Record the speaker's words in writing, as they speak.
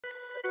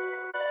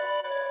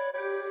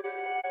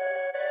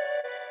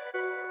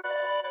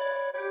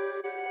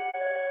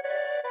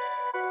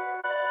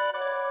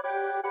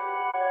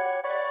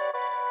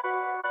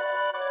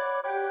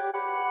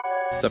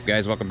What's up,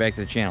 guys? Welcome back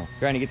to the channel.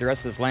 Trying to get the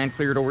rest of this land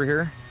cleared over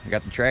here. I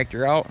got the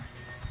tractor out.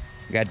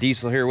 I got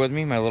Diesel here with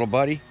me, my little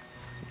buddy.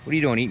 What are you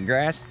doing, eating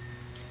grass?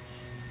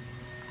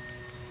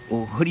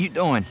 Well, what are you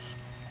doing?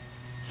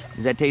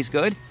 Does that taste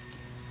good?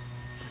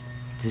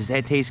 Does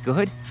that taste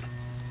good?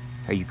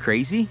 Are you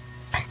crazy?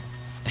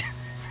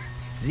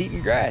 He's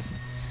eating grass.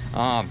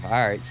 All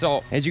right,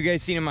 so as you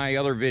guys seen in my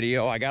other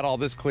video, I got all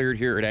this cleared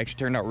here. It actually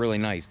turned out really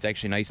nice. It's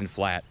actually nice and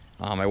flat.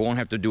 I won't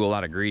have to do a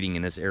lot of grading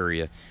in this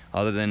area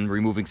other than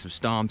removing some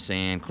stumps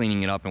and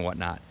cleaning it up and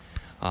whatnot.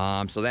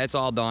 So that's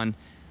all done.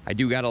 I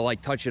do gotta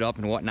like touch it up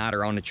and whatnot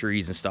around the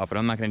trees and stuff, but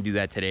I'm not gonna do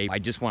that today. I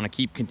just wanna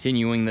keep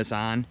continuing this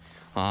on.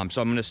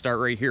 So I'm gonna start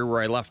right here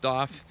where I left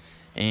off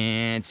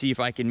and see if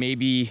I can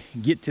maybe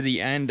get to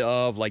the end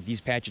of like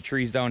these patch of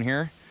trees down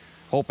here.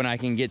 Hoping I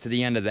can get to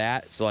the end of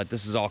that so that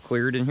this is all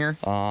cleared in here.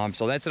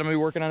 So that's what I'm gonna be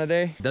working on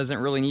today. Doesn't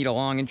really need a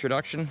long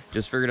introduction.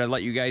 Just figured I'd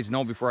let you guys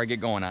know before I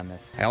get going on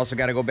this. I also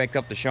gotta go back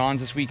up to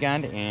Sean's this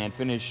weekend and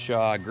finish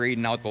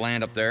grading out the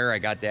land up there. I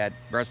got that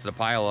rest of the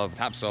pile of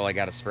topsoil I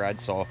gotta spread,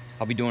 so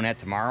I'll be doing that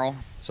tomorrow.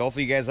 So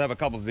hopefully you guys have a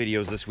couple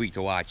videos this week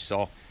to watch.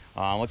 So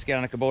let's get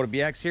on the Kubota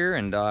BX here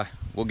and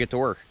we'll get to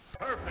work.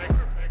 Perfect.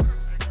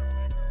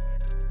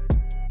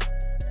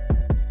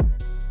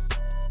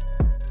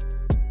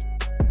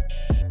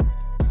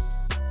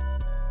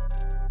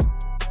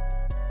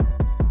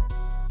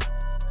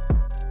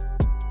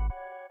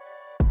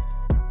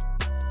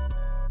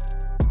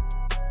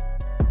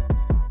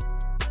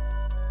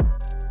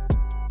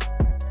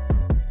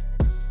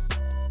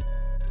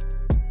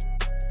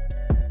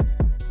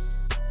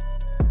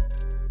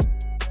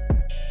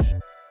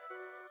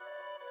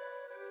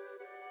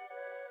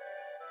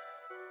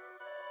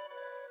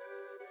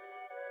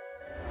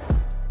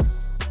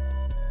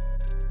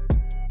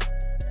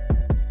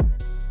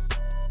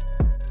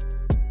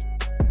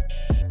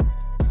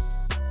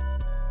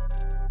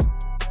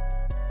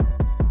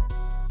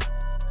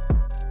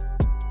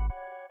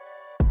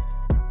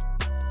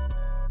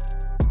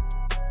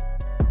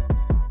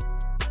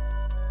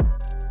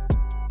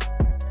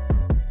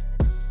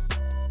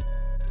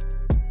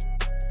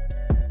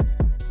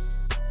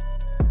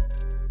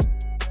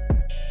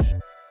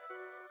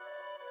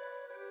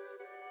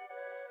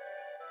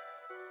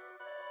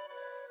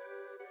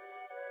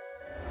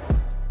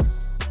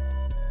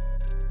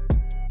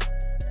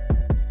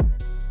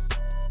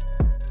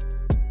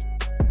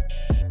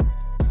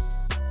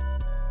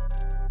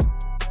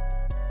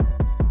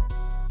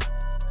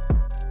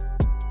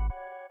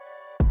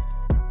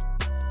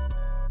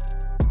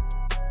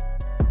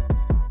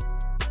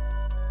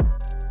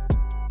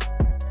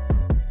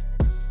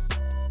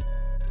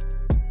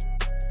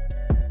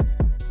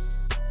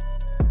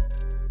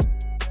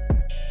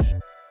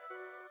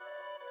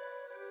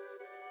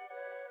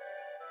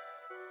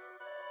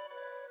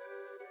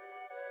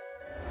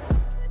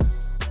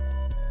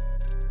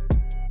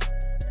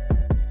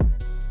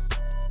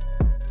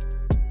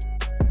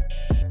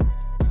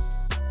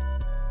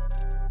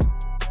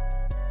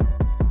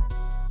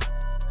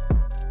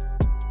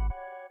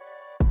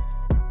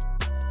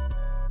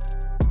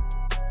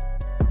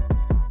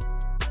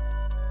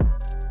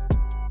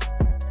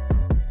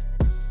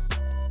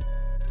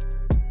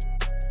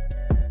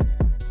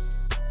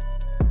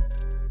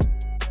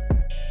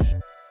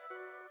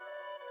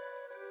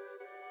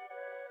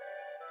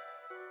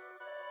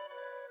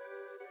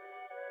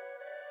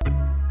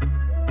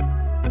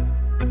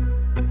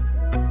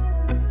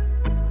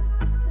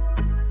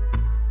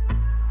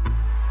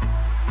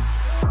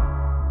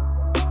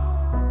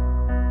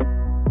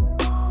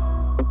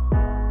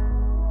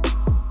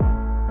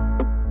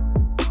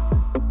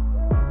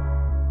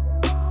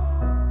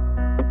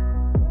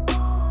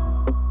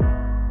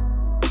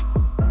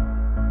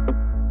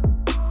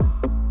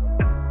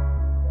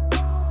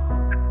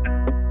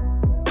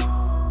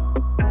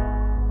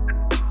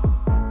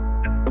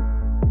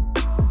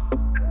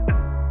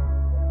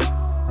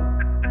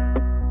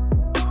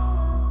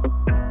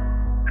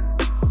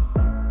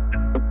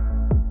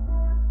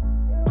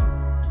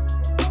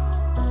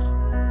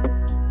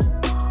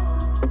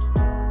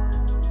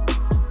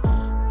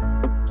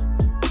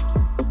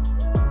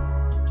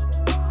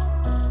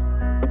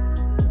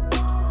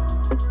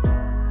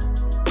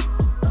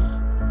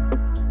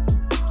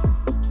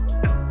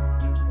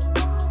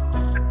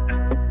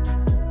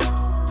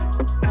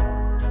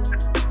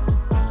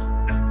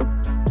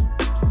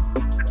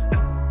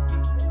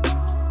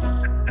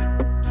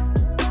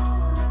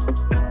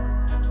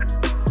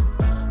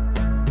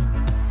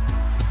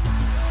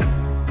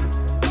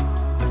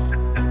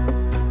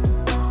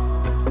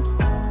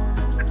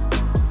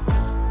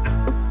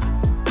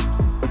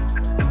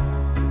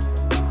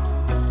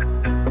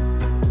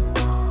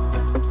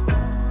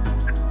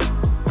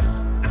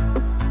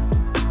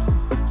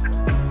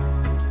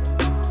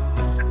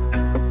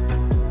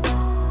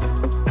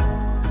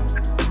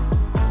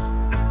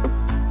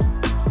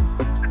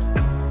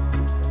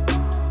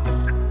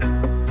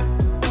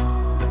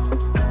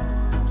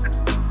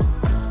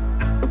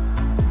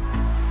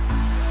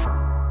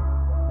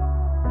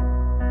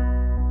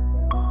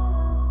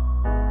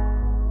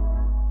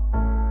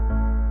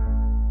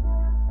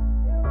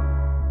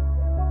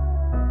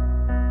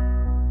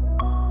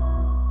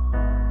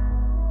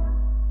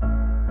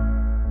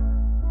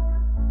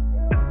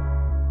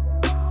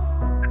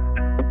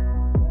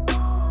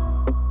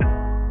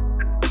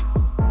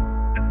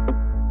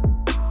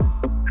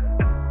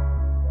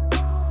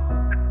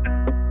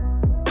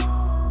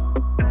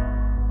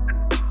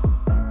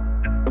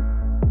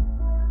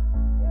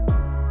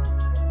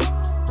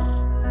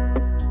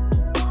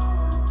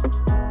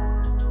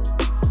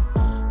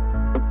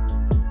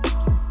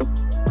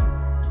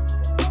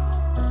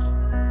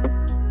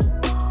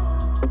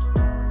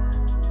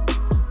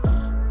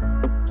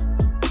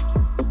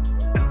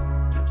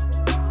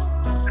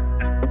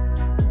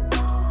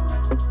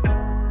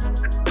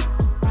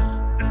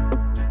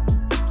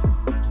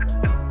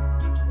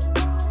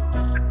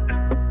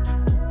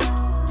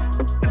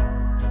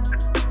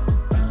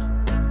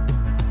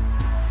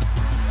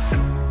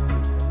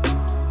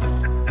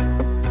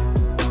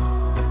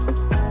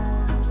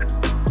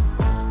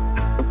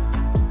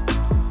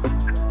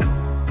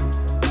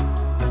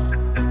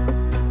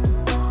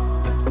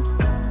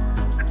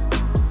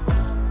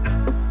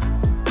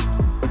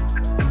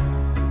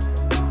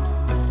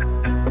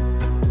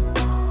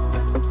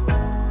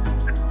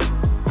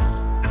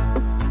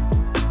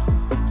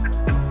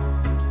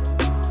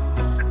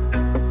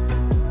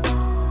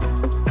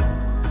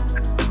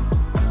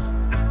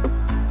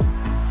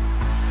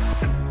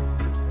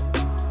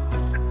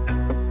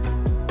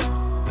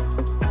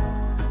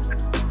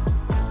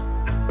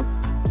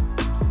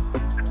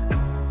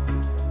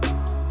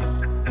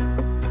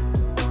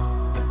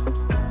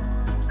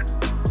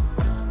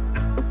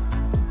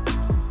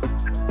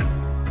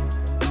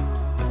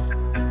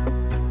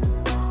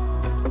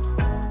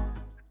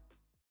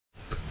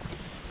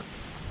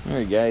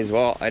 right, guys,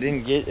 well, I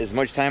didn't get as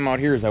much time out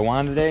here as I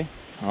wanted today.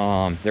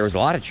 There was a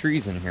lot of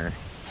trees in here.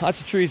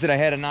 Lots of trees that I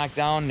had to knock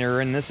down. They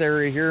were in this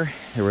area here.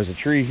 There was a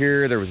tree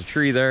here, there was a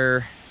tree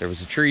there, there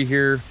was a tree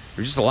here.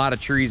 There's just a lot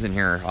of trees in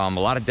here. A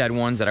lot of dead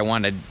ones that I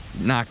wanted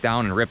to knock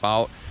down and rip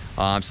out.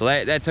 So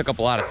that took up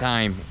a lot of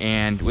time.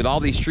 And with all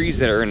these trees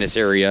that are in this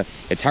area,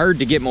 it's hard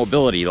to get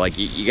mobility. Like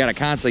you gotta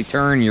constantly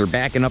turn, you're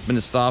backing up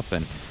into stuff,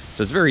 and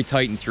so it's very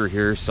tight in through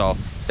here. So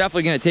it's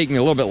definitely gonna take me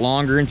a little bit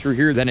longer in through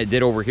here than it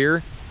did over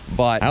here.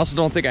 But I also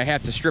don't think I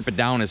have to strip it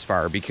down as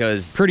far,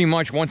 because pretty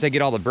much once I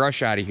get all the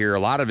brush out of here, a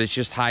lot of it's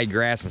just high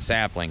grass and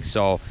saplings.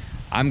 So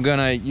I'm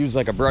gonna use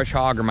like a brush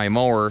hog or my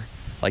mower,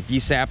 like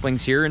these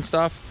saplings here and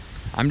stuff.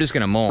 I'm just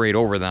gonna mow right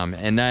over them.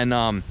 And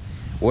then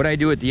what I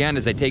do at the end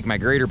is I take my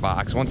grader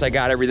box. Once I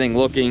got everything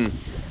looking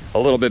a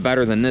little bit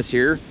better than this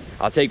here,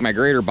 I'll take my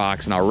grader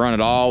box and I'll run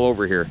it all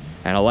over here.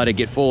 And I'll let it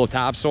get full of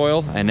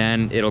topsoil, and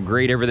then it'll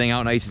grade everything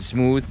out nice and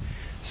smooth.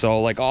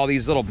 So like all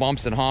these little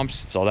bumps and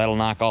humps, so that'll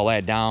knock all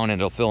that down and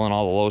it'll fill in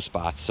all the low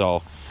spots.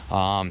 So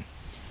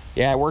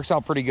yeah, it works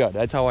out pretty good.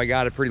 That's how I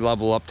got it pretty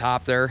level up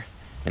top there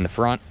in the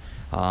front.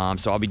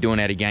 So I'll be doing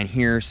that again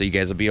here, so you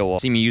guys will be able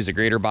to see me use the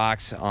grader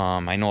box.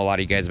 I know a lot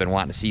of you guys have been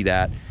wanting to see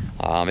that.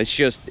 It's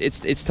just,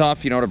 it's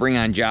tough, you know, to bring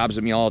on jobs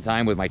with me all the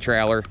time with my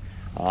trailer.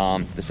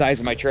 The size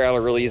of my trailer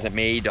really isn't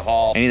made to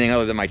haul anything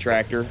other than my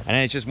tractor. And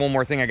then it's just one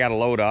more thing I got to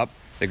load up.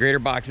 The grader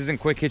box isn't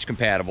quick hitch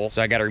compatible, so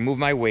I got to remove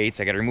my weights,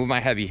 I got to remove my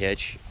heavy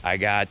hitch, I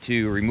got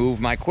to remove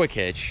my quick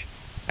hitch,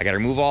 I got to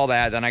remove all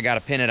that, then I got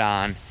to pin it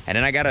on, and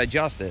then I got to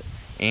adjust it.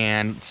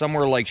 And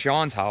somewhere like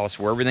Sean's house,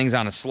 where everything's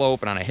on a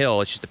slope and on a hill,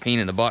 it's just a pain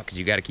in the butt because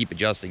you got to keep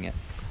adjusting it.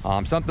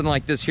 Something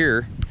like this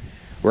here,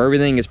 where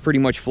everything is pretty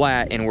much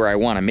flat and where I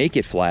want to make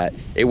it flat,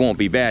 it won't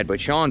be bad. But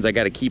Sean's, I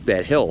got to keep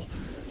that hill.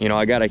 You know,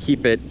 I got to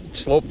keep it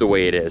sloped the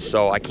way it is,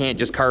 so I can't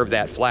just carve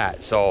that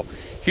flat. So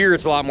here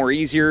it's a lot more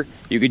easier.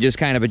 You could just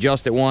kind of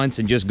adjust it once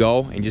and just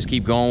go and just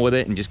keep going with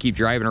it and just keep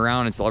driving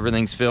around until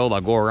everything's filled.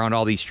 I'll go around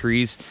all these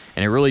trees,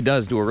 and it really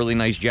does do a really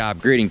nice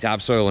job grading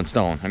topsoil and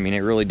stone. I mean, it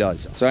really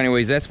does. So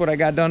anyways, that's what I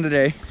got done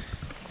today.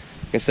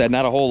 Like I said,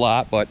 not a whole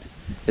lot, but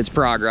it's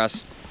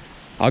progress.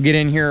 I'll get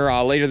in here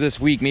later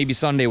this week, maybe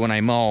Sunday when I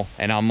mow,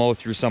 and I'll mow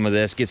through some of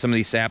this, get some of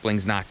these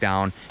saplings knocked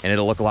down, and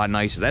it'll look a lot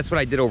nicer. That's what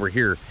I did over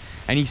here.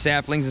 Any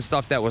saplings and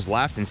stuff that was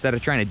left, instead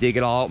of trying to dig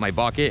it all out my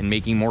bucket and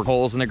making more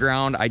holes in the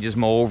ground, I just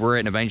mow over it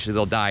and eventually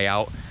they'll die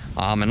out.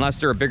 Unless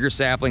they're a bigger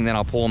sapling, then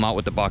I'll pull them out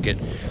with the bucket.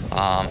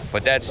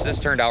 But this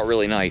turned out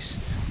really nice,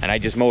 and I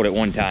just mowed it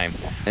one time.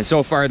 And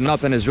so far,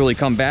 nothing has really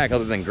come back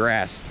other than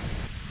grass.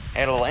 I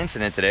had a little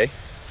incident today.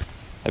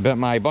 I bent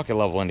my bucket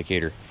level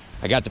indicator.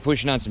 I got to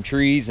pushing on some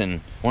trees,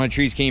 and one of the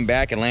trees came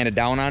back and landed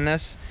down on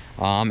this.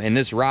 And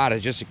this rod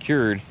is just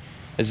secured.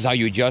 This is how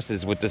you adjust it,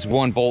 is with this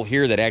one bolt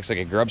here that acts like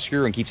a grub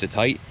screw and keeps it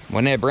tight.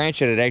 When that branch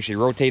hit, it actually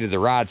rotated the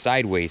rod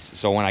sideways.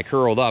 So when I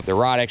curled up, the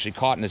rod actually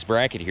caught in this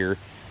bracket here,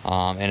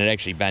 and it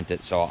actually bent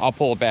it. So I'll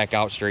pull it back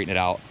out, straighten it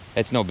out.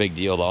 It's no big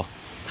deal though.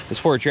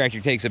 This poor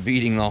tractor takes a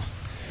beating though.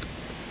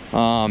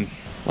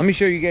 Let me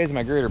show you guys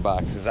my grader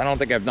box, because I don't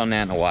think I've done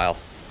that in a while.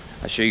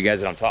 I'll show you guys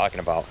what I'm talking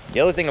about.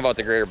 The other thing about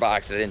the grader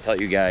box that I didn't tell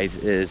you guys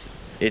is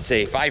it's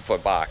a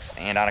 5-foot box,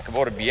 and on a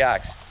Kubota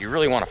BX, you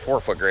really want a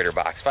 4-foot grader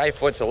box. 5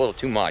 foot's a little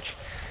too much.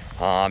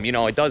 You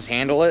know, it does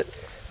handle it,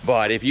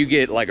 but if you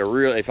get like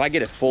if I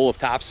get it full of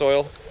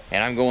topsoil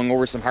and I'm going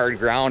over some hard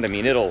ground, I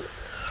mean, it'll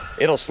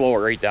slow it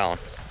right down.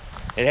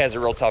 It has a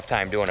real tough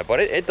time doing it, but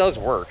it does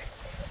work.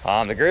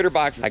 The grader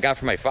box I got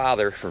from my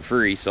father for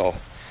free, so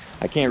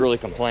I can't really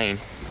complain.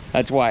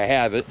 That's why I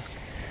have it.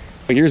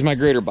 But here's my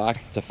grader box.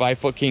 It's a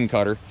 5-foot king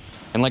cutter,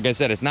 and like I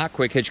said, it's not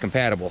quick hitch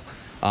compatible.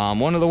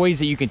 One of the ways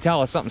that you can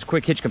tell if something's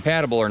quick hitch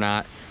compatible or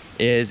not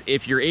is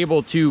if you're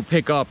able to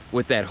pick up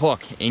with that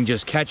hook and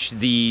just catch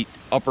the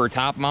upper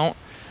top mount,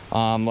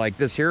 like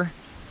this here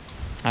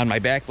on my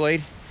back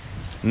blade.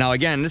 Now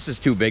again, this is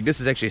too big. This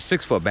is actually a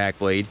 6-foot back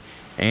blade,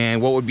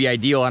 and what would be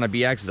ideal on a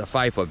BX is a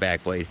 5-foot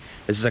back blade.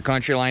 This is a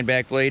country line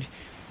back blade,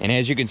 and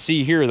as you can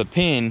see here, the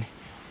pin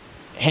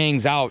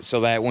hangs out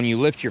so that when you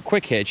lift your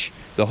quick hitch,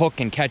 the hook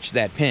can catch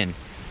that pin.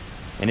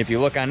 And if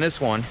you look on this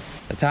one,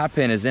 the top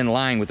pin is in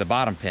line with the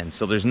bottom pin,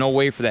 so there's no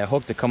way for that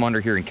hook to come under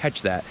here and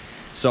catch that.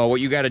 So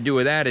what you got to do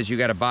with that is you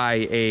got to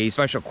buy a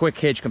special quick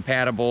hitch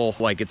compatible,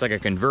 like it's like a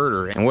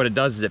converter, and what it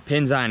does is it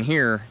pins on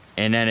here,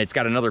 and then it's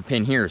got another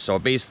pin here, so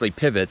it basically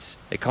pivots.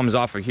 It comes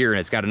off of here and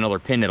it's got another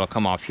pin that'll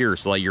come off here,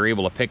 so that you're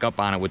able to pick up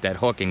on it with that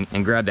hook and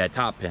grab that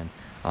top pin.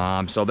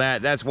 So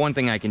that's one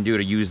thing I can do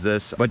to use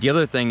this. But the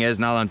other thing is,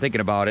 now that I'm thinking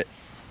about it,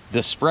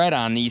 the spread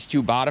on these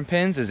two bottom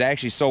pins is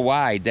actually so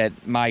wide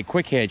that my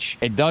quick hitch,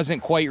 it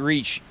doesn't quite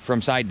reach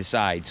from side to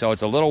side. So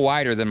it's a little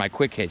wider than my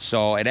quick hitch.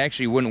 So it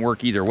actually wouldn't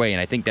work either way.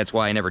 And I think that's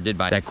why I never did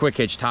buy that quick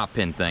hitch top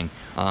pin thing.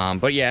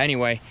 But yeah,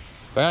 anyway,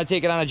 if I gotta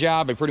take it on a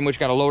job, I pretty much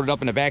gotta load it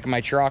up in the back of my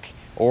truck,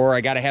 or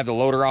I gotta have the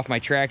loader off my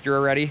tractor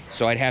already.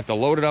 So I'd have to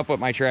load it up with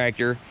my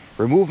tractor,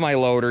 remove my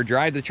loader,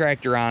 drive the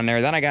tractor on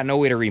there. Then I got no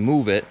way to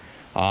remove it.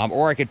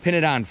 Or I could pin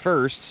it on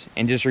first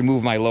and just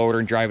remove my loader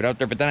and drive it up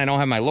there, but then I don't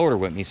have my loader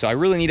with me, so I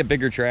really need a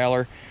bigger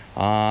trailer.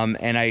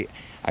 And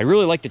I'd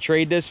really like to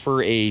trade this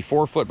for a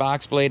 4-foot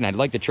box blade, and I'd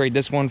like to trade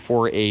this one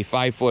for a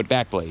 5-foot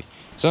back blade.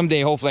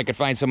 Someday, hopefully, I could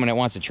find someone that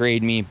wants to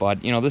trade me,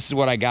 but, you know, this is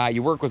what I got.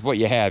 You work with what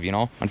you have, you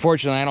know.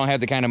 Unfortunately, I don't have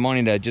the kind of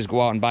money to just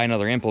go out and buy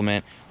another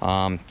implement.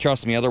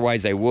 Trust me,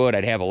 otherwise I would.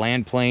 I'd have a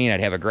land plane,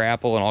 I'd have a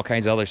grapple, and all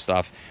kinds of other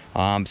stuff.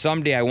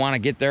 Someday, I want to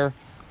get there.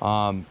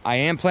 I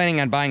am planning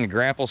on buying a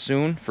grapple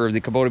soon for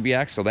the Kubota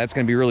BX, so that's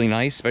going to be really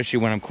nice, especially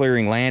when I'm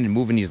clearing land and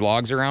moving these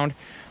logs around.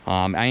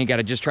 I ain't got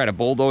to just try to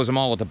bulldoze them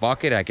all with a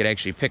bucket. I could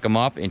actually pick them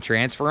up and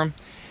transfer them.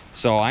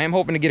 So I am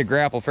hoping to get a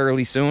grapple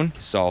fairly soon.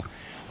 So...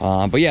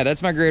 but yeah,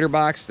 that's my grader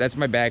box. That's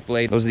my back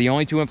blade. Those are the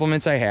only 2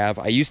 implements I have.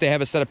 I used to have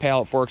a set of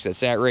pallet forks that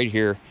sat right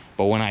here,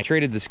 but when I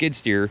traded the skid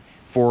steer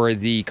for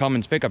the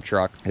Cummins pickup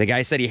truck, the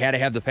guy said he had to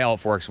have the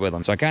pallet forks with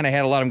him. So I kind of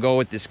had to let him go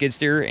with the skid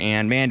steer,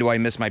 and man, do I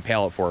miss my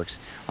pallet forks.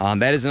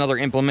 That is another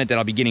implement that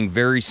I'll be getting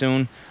very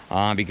soon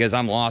because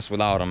I'm lost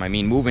without them. I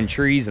mean, moving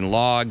trees and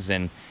logs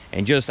and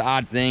just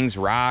odd things,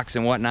 rocks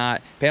and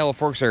whatnot. Pallet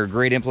forks are a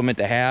great implement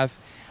to have.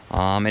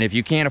 And if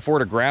you can't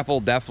afford a grapple,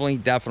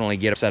 definitely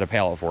get a set of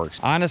pallet forks.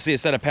 Honestly, a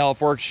set of pallet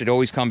forks should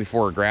always come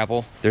before a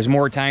grapple. There's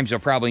more times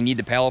you'll probably need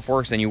the pallet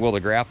forks than you will the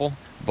grapple,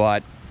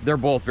 but they're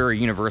both very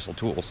universal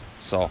tools.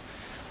 So,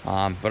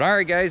 but all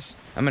right, guys,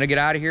 I'm gonna get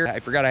out of here. I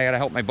forgot I gotta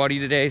help my buddy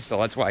today, so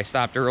that's why I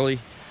stopped early.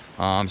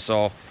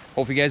 So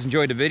hope you guys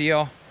enjoyed the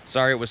video.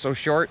 Sorry it was so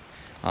short.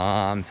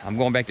 I'm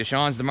going back to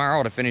Sean's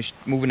tomorrow to finish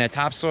moving that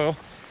topsoil.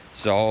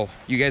 So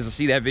you guys will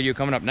see that video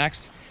coming up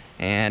next,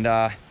 and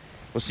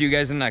we'll see you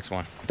guys in the next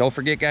one. Don't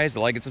forget, guys,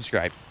 to like and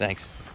subscribe. Thanks.